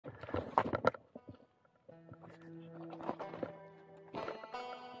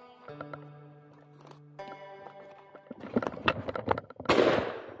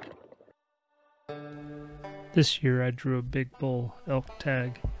This year I drew a big bull elk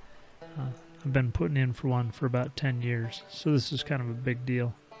tag. I've been putting in for one for about 10 years, so this is kind of a big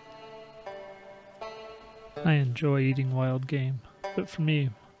deal. I enjoy eating wild game, but for me,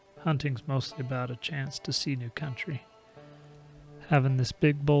 hunting's mostly about a chance to see new country. Having this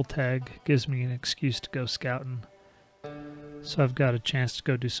big bull tag gives me an excuse to go scouting, so I've got a chance to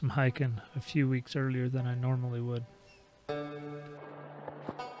go do some hiking a few weeks earlier than I normally would.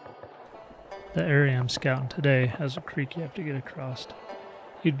 The area I'm scouting today has a creek you have to get across.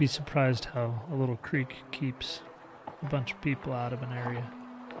 You'd be surprised how a little creek keeps a bunch of people out of an area.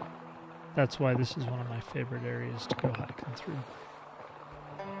 That's why this is one of my favorite areas to go hiking through.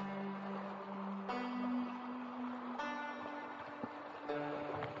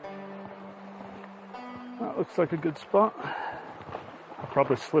 That looks like a good spot. I'll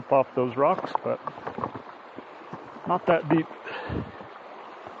probably slip off those rocks, but not that deep.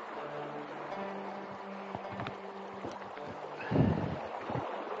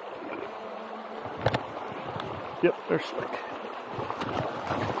 Yep, they're slick.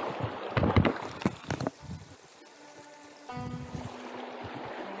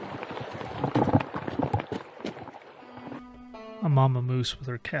 A mama moose with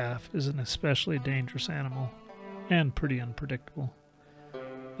her calf is an especially dangerous animal, and pretty unpredictable.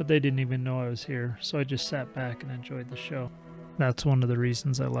 But they didn't even know I was here, so I just sat back and enjoyed the show. That's one of the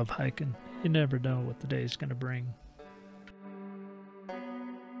reasons I love hiking. You never know what the day's going to bring.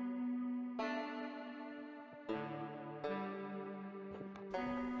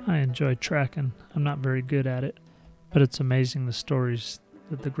 I enjoy tracking. I'm not very good at it, but it's amazing the stories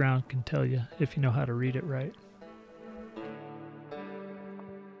that the ground can tell you if you know how to read it right.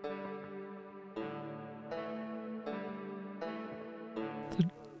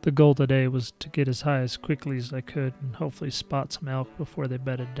 The goal today was to get as high as quickly as I could and hopefully spot some elk before they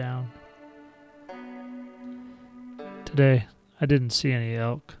bedded down. Today, I didn't see any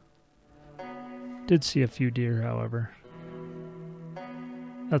elk. Did see a few deer, however.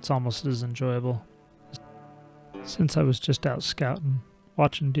 That's almost as enjoyable. Since I was just out scouting,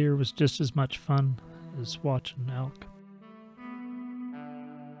 watching deer was just as much fun as watching elk.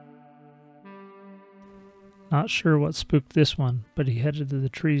 Not sure what spooked this one, but he headed to the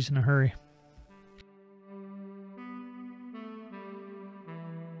trees in a hurry.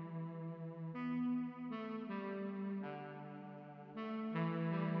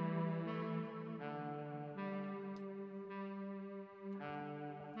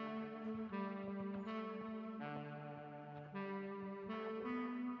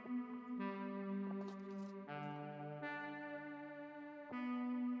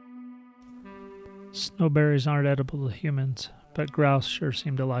 Snowberries aren't edible to humans, but grouse sure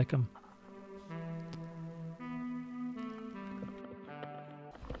seem to like them.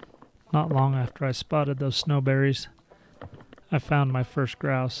 Not long after I spotted those snowberries, I found my first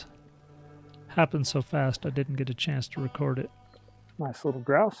grouse. Happened so fast I didn't get a chance to record it. Nice little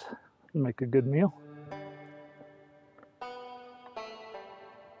grouse. Make a good meal.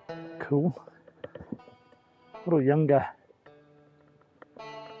 Cool. Little young guy.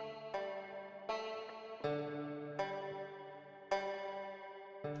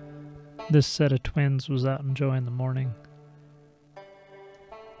 This set of twins was out enjoying the morning,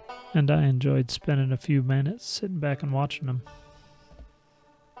 and I enjoyed spending a few minutes sitting back and watching them.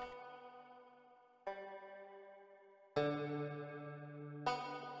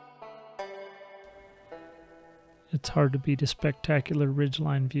 It's hard to beat a spectacular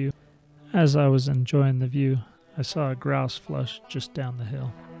ridgeline view. As I was enjoying the view, I saw a grouse flush just down the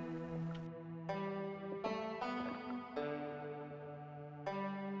hill.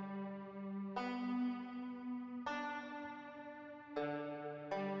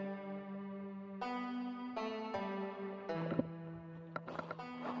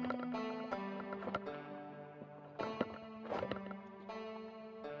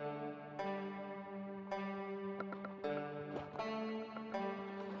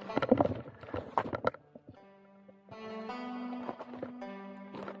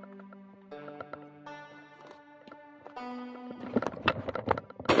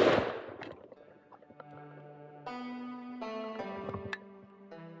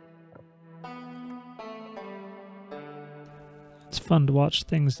 It's fun to watch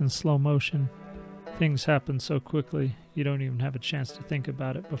things in slow motion. Things happen so quickly, you don't even have a chance to think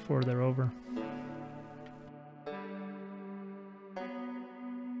about it before they're over.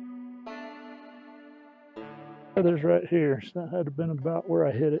 Feathers right here, so that had to been about where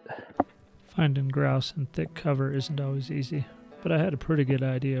I hit it. Finding grouse in thick cover isn't always easy, but I had a pretty good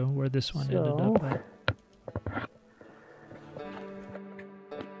idea where this one ended up at.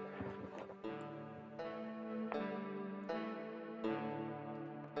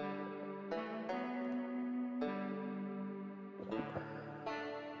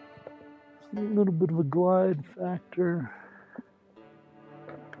 A little bit of a glide factor.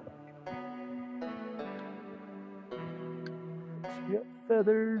 We got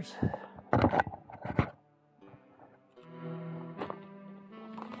feathers.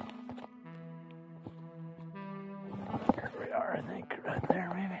 Here we are, I think, right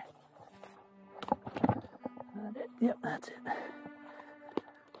there, maybe. That it? Yep, that's it.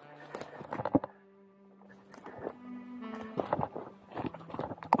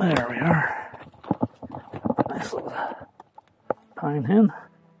 There we are. Nice little pine hen.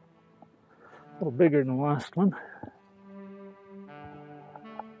 A little bigger than the last one.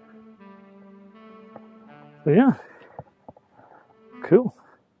 But yeah, cool.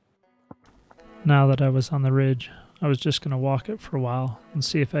 Now that I was on the ridge, I was just going to walk it for a while and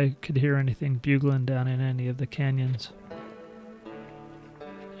see if I could hear anything bugling down in any of the canyons.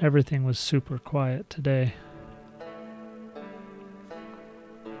 Everything was super quiet today.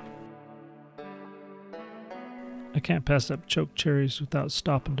 I can't pass up choke cherries without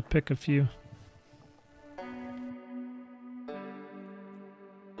stopping to pick a few.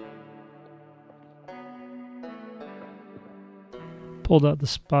 Pulled out the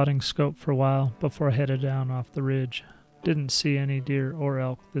spotting scope for a while before I headed down off the ridge. Didn't see any deer or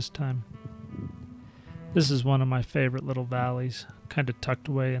elk this time. This is one of my favorite little valleys, kind of tucked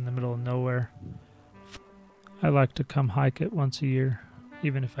away in the middle of nowhere. I like to come hike it once a year,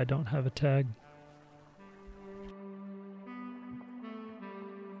 even if I don't have a tag.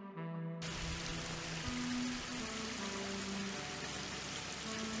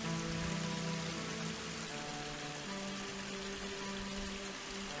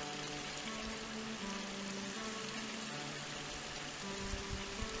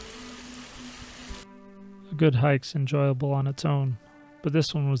 A good hike's enjoyable on its own, but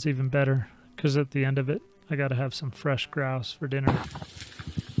this one was even better, because at the end of it, I gotta have some fresh grouse for dinner.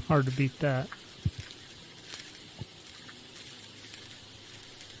 Hard to beat that.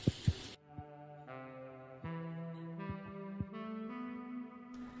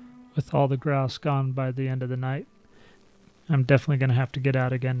 With all the grouse gone by the end of the night, I'm definitely gonna have to get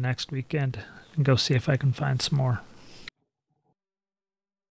out again next weekend and go see if I can find some more.